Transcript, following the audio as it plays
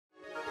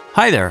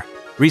Hi there!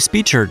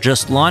 Respeecher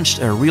just launched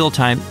a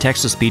real-time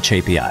text-to-speech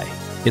API.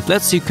 It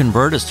lets you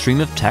convert a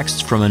stream of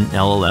text from an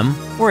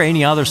LLM or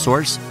any other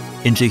source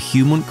into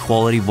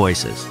human-quality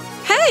voices.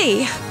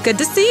 Hey, good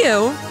to see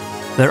you.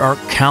 There are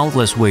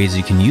countless ways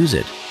you can use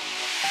it.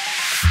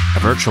 A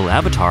virtual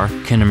avatar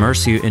can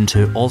immerse you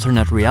into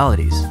alternate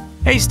realities.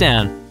 Hey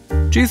Stan,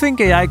 do you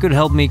think AI could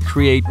help me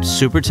create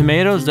super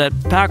tomatoes that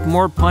pack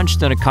more punch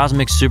than a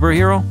cosmic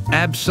superhero?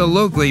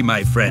 Absolutely,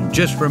 my friend.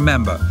 Just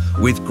remember,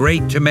 with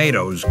great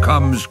tomatoes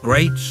comes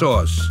great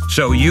sauce.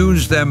 So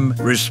use them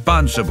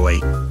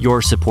responsibly.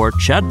 Your support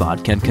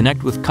chatbot can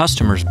connect with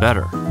customers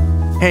better.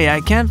 Hey,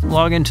 I can't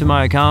log into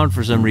my account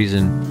for some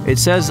reason. It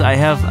says I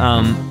have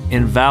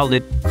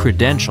invalid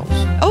credentials.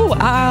 Oh,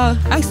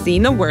 I see.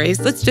 No worries.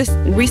 Let's just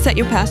reset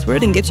your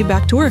password and get you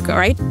back to work, all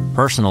right?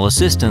 Personal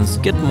assistants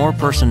get more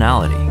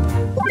personality.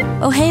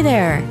 Oh, hey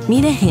there.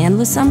 Need a hand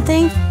with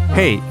something?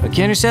 Hey,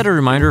 can you set a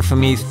reminder for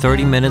me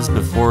 30 minutes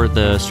before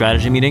the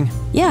strategy meeting?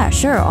 Yeah,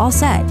 sure. All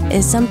set.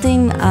 Is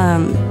something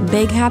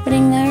big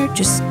happening there?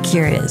 Just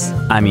curious.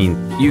 I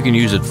mean, you can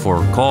use it for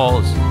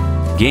calls,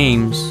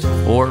 games,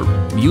 or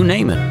you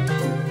name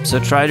it. So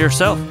try it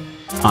yourself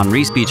on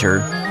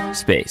Respeecher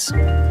Space.